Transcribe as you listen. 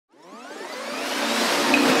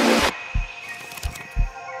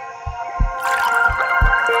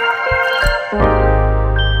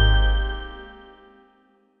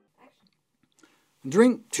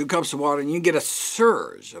drink 2 cups of water and you get a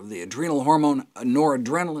surge of the adrenal hormone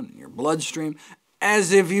noradrenaline in your bloodstream,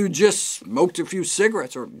 as if you just smoked a few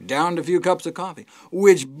cigarettes or downed a few cups of coffee,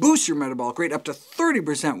 which boosts your metabolic rate up to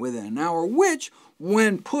 30% within an hour, which,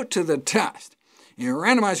 when put to the test, in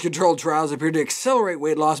randomized controlled trials appeared to accelerate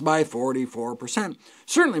weight loss by 44%,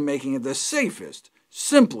 certainly making it the safest,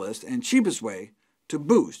 simplest, and cheapest way to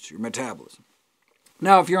boost your metabolism.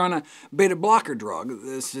 Now, if you're on a beta blocker drug,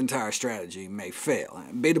 this entire strategy may fail.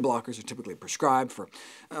 Beta blockers are typically prescribed for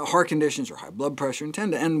heart conditions or high blood pressure, and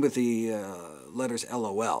tend to end with the letters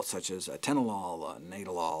LOL, such as atenolol,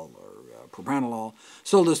 nadolol, or propranolol,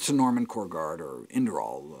 sold as Tenormin, Corgard, or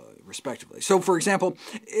Inderol, respectively. So, for example,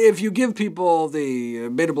 if you give people the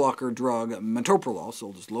beta blocker drug metoprolol,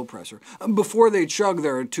 sold as low pressure, before they chug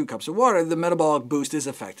their 2 cups of water, the metabolic boost is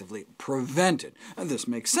effectively prevented. And this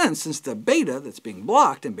makes sense, since the beta that's being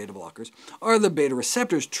blocked in beta blockers are the beta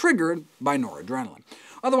receptors triggered by noradrenaline.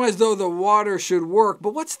 Otherwise, though, the water should work,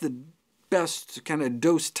 but what's the best kind of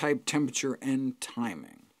dose type, temperature, and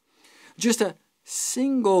timing? Just a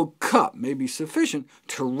single cup may be sufficient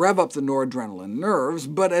to rev up the noradrenaline nerves,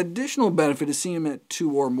 but additional benefit is seen at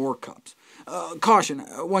 2 or more cups. Caution,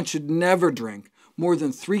 one should never drink more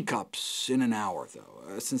than 3 cups in an hour,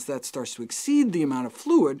 though, since that starts to exceed the amount of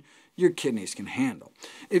fluid your kidneys can handle.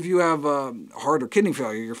 If you have heart or kidney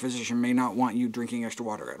failure, your physician may not want you drinking extra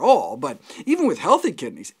water at all, but even with healthy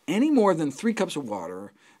kidneys, any more than 3 cups of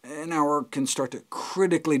water an hour can start to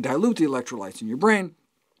critically dilute the electrolytes in your brain,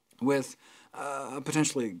 with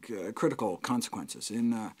potentially critical consequences.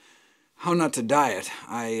 In How Not to Diet,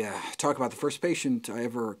 I talk about the first patient I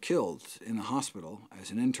ever killed in a hospital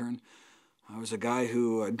as an intern. I was a guy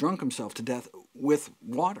who drunk himself to death with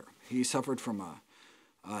water. He suffered from a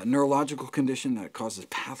neurological condition that causes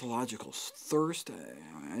pathological thirst.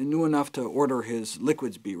 I knew enough to order his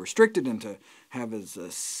liquids be restricted and to have his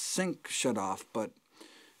sink shut off, but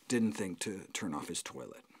didn't think to turn off his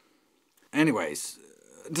toilet. Anyways,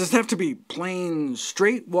 does it have to be plain,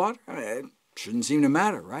 straight water? It shouldn't seem to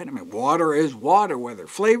matter, right? I mean, water is water, whether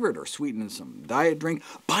flavored or sweetened in some diet drink,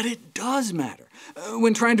 but it does matter.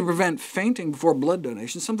 When trying to prevent fainting before blood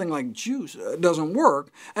donation, something like juice doesn't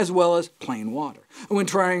work as well as plain water. When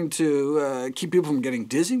trying to keep people from getting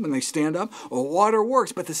dizzy when they stand up, water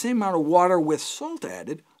works, but the same amount of water with salt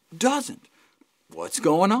added doesn't. What's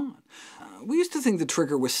going on? We used to think the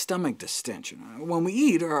trigger was stomach distension. When we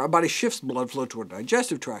eat, our body shifts blood flow to our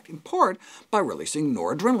digestive tract, in part by releasing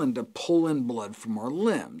noradrenaline to pull in blood from our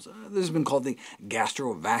limbs. This has been called the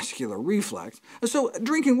gastrovascular reflex, so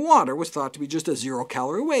drinking water was thought to be just a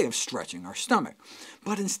 0-calorie way of stretching our stomach.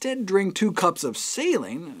 But instead, drink 2 cups of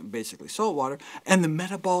saline, basically salt water, and the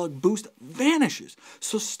metabolic boost vanishes,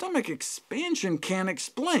 so stomach expansion can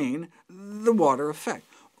explain the water effect.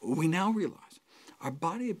 We now realize our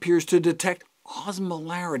body appears to detect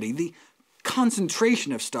osmolarity, the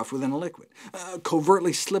concentration of stuff within a liquid.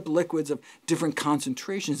 Covertly slip liquids of different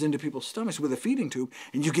concentrations into people's stomachs with a feeding tube,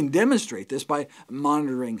 and you can demonstrate this by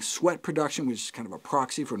monitoring sweat production, which is kind of a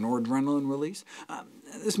proxy for noradrenaline release.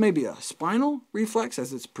 This may be a spinal reflex,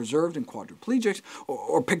 as it's preserved in quadriplegics,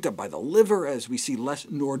 or picked up by the liver, as we see less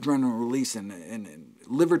noradrenaline release in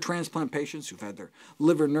liver transplant patients who've had their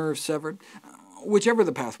liver nerves severed. Whichever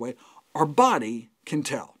the pathway, our body can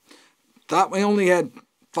tell. Thought we only had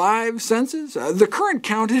 5 senses? The current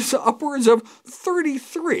count is upwards of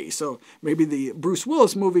 33, so maybe the Bruce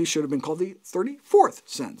Willis movie should have been called the 34th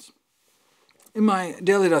sense. In my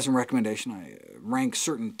Daily Dozen recommendation, I rank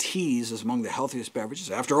certain teas as among the healthiest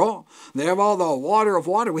beverages. After all, they have all the water of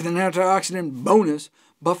water with an antioxidant bonus,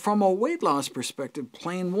 but from a weight loss perspective,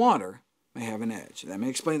 plain water may have an edge. That may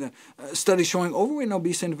explain the study showing overweight and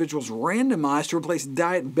obese individuals randomized to replace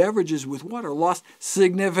diet beverages with water lost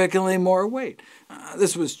significantly more weight.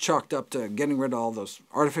 This was chalked up to getting rid of all those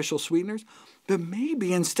artificial sweeteners, but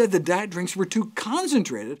maybe instead the diet drinks were too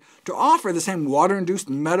concentrated to offer the same water-induced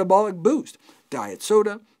metabolic boost. Diet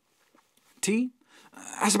soda, tea,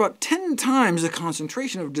 has about 10 times the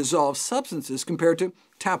concentration of dissolved substances compared to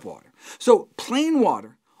tap water. So plain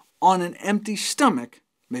water on an empty stomach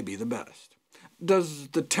may be the best. Does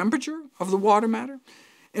the temperature of the water matter?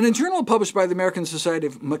 In a journal published by the American Society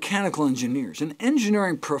of Mechanical Engineers, an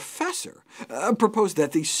engineering professor proposed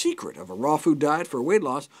that the secret of a raw food diet for weight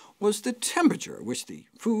loss was the temperature at which the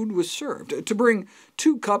food was served. To bring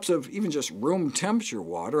 2 cups of even just room temperature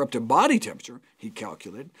water up to body temperature, he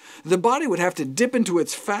calculated, the body would have to dip into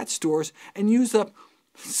its fat stores and use up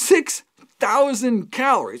 6,000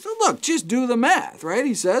 calories. So look, just do the math, right?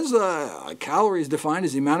 He says a calorie is defined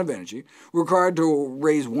as the amount of energy required to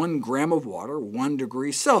raise 1 gram of water 1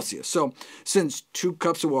 degree Celsius. So since 2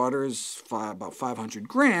 cups of water is about 500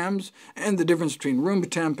 grams, and the difference between room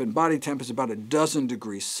temp and body temp is about a dozen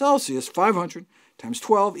degrees Celsius, 500 times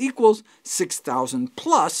 12 equals 6,000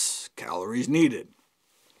 plus calories needed.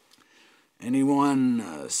 Anyone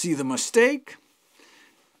see the mistake?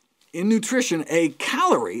 In nutrition, a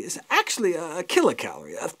calorie is actually a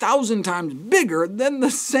kilocalorie, 1,000 times bigger than the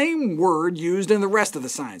same word used in the rest of the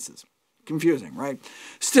sciences. Confusing, right?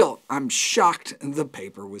 Still, I'm shocked the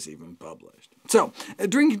paper was even published. So,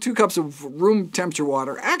 drinking 2 cups of room temperature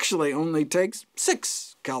water actually only takes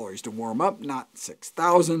 6 calories to warm up, not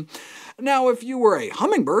 6,000. Now, if you were a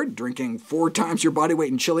hummingbird drinking 4 times your body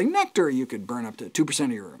weight in chilling nectar, you could burn up to 2%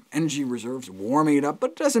 of your energy reserves warming it up,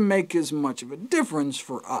 but it doesn't make as much of a difference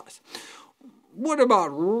for us. What about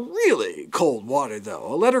really cold water,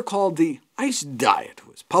 though? A letter called The Ice Diet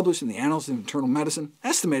was published in the Annals of Internal Medicine,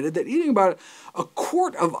 estimated that eating about a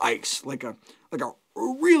quart of ice, like a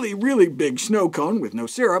really, really big snow cone with no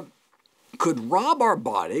syrup, could rob our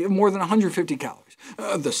body of more than 150 calories,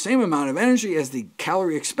 the same amount of energy as the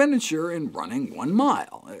calorie expenditure in running 1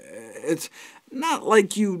 mile. It's not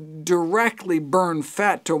like you directly burn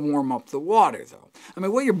fat to warm up the water, though. I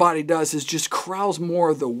mean, what your body does is just corrals more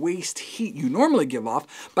of the waste heat you normally give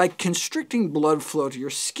off by constricting blood flow to your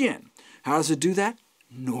skin. How does it do that?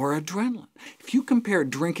 Noradrenaline. If you compare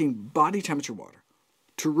drinking body temperature water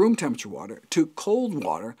to room temperature water to cold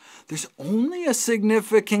water, there's only a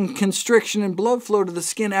significant constriction in blood flow to the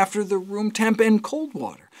skin after the room temp and cold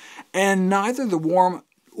water, and neither the warm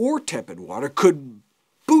or tepid water could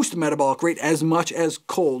boost metabolic rate as much as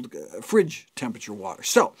cold fridge temperature water.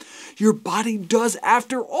 So your body does,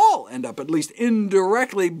 after all, end up at least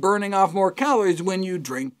indirectly burning off more calories when you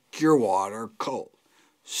drink your water cold.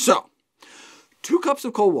 So 2 cups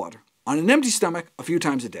of cold water on an empty stomach a few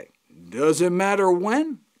times a day. Does it matter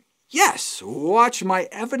when? Yes. Watch my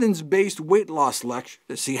evidence-based weight loss lecture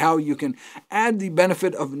to see how you can add the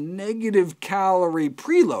benefit of negative calorie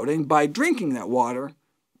preloading by drinking that water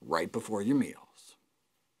right before your meals.